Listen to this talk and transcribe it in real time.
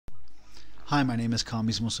Hi, my name is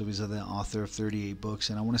Kambiz Mostofizadeh, author of 38 books,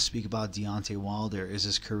 and I want to speak about Deontay Wilder. Is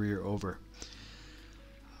his career over?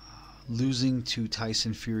 Losing to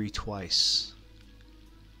Tyson Fury twice.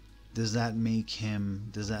 Does that make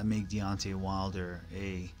Deontay Wilder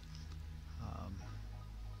a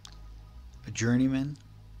journeyman?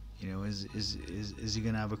 You know, is he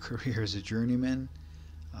gonna have a career as a journeyman?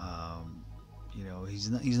 You know, he's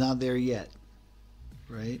not there yet,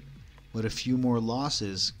 right? But a few more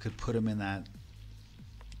losses could put him in that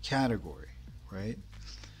category, right?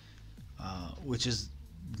 Which is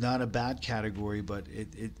not a bad category, but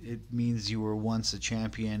it means you were once a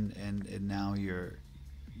champion and now you're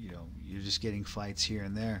just getting fights here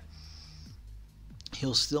and there.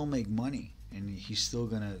 He'll still make money, and he's still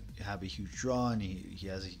gonna have a huge draw, and he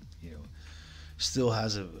has still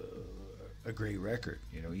has a great record.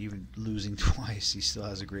 You know, even losing twice, he still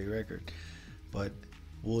has a great record. But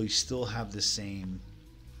will he still have the same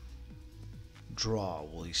draw?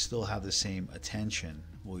 Will he still have the same attention?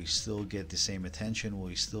 Will he still get the same attention? Will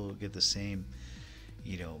he still get the same,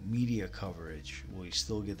 media coverage? Will he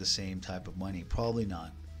still get the same type of money? Probably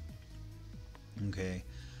not. Okay,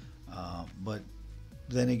 but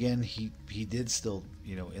then again, he did still,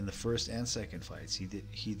 in the first and second fights,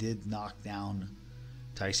 he did knock down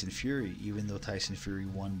Tyson Fury, even though Tyson Fury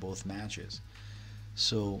won both matches.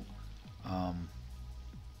 So,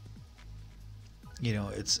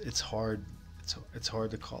 it's hard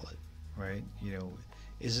to call it, right?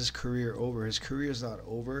 Is his career over? His career is not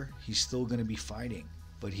over. He's still going to be fighting,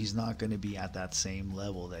 but he's not going to be at that same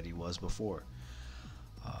level that he was before.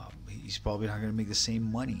 He's probably not going to make the same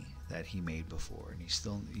money that he made before, and he's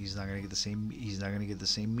not going to get the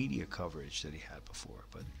same media coverage that he had before.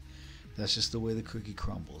 But that's just the way the cookie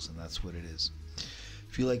crumbles, and that's what it is.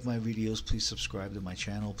 If you like my videos, please subscribe to my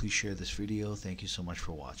channel. Please share this video. Thank you so much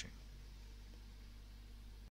for watching.